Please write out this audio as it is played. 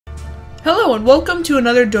Hello and welcome to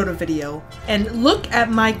another Dota video. And look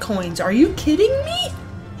at my coins. Are you kidding me?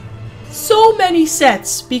 So many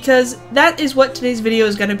sets, because that is what today's video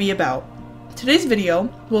is going to be about. Today's video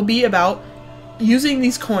will be about using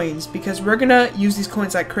these coins, because we're going to use these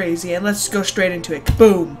coins like crazy. And let's go straight into it.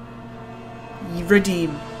 Boom.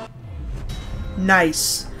 Redeem.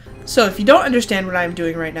 Nice. So if you don't understand what I'm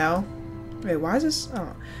doing right now... Wait, why is this? I don't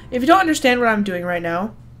know. If you don't understand what I'm doing right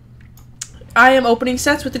now, I am opening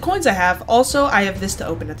sets with the coins I have. Also, I have this to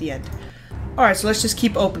open at the end. Alright, so let's just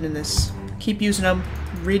keep opening this. Keep using them.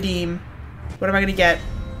 Redeem. What am I gonna get?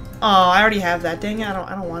 Oh, I already have that. Dang it, I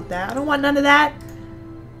don't want that. I don't want none of that.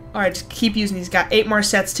 Alright, just keep using these. Got 8 more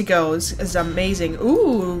sets to go. This is amazing.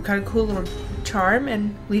 Ooh, kind of cool little charm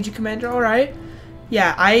and Legion Commander. Alright.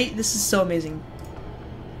 Yeah, this is so amazing.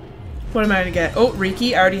 What am I gonna get? Oh,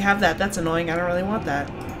 Riki. I already have that. That's annoying. I don't really want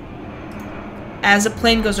that. As a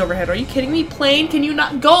plane goes overhead. Are you kidding me? Plane? Can you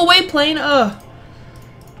not go away, plane? Ugh.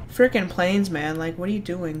 Freaking planes, man. Like, what are you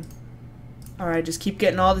doing? Alright, just keep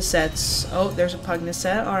getting all the sets. Oh, there's a Pugna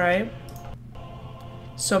set. Alright.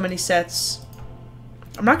 So many sets.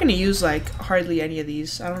 I'm not gonna use, like, hardly any of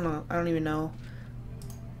these. I don't know. I don't even know.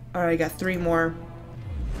 Alright, I got 3 more.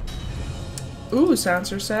 Ooh,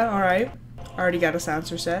 silencer set. Alright. Already got a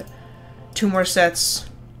silencer set. 2 more sets.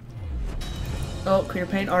 Oh, clear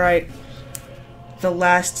paint. Alright. The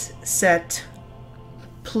last set.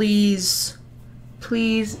 Please.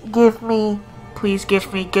 Please give me. Please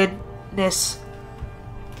give me goodness.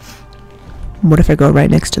 What if I go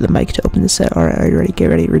right next to the mic to open the set? Alright, are you ready?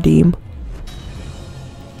 Get ready. Redeem.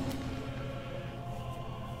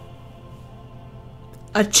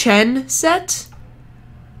 A Chen set?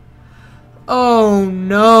 Oh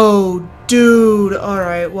no, dude.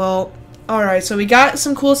 Alright, well. Alright, so we got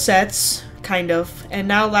some cool sets. Kind of. And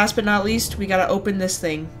now, last but not least, we gotta open this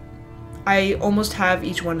thing. I almost have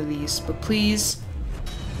each one of these, but please.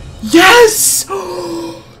 Yes!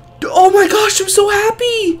 Oh my gosh, I'm so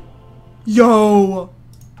happy! Yo!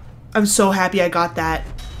 I'm so happy I got that.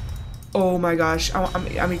 Oh my gosh,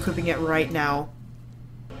 I'm equipping it right now.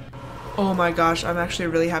 Oh my gosh, I'm actually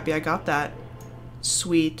really happy I got that.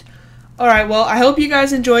 Sweet. Alright, well, I hope you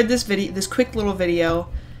guys enjoyed this quick little video.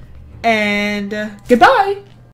 And goodbye!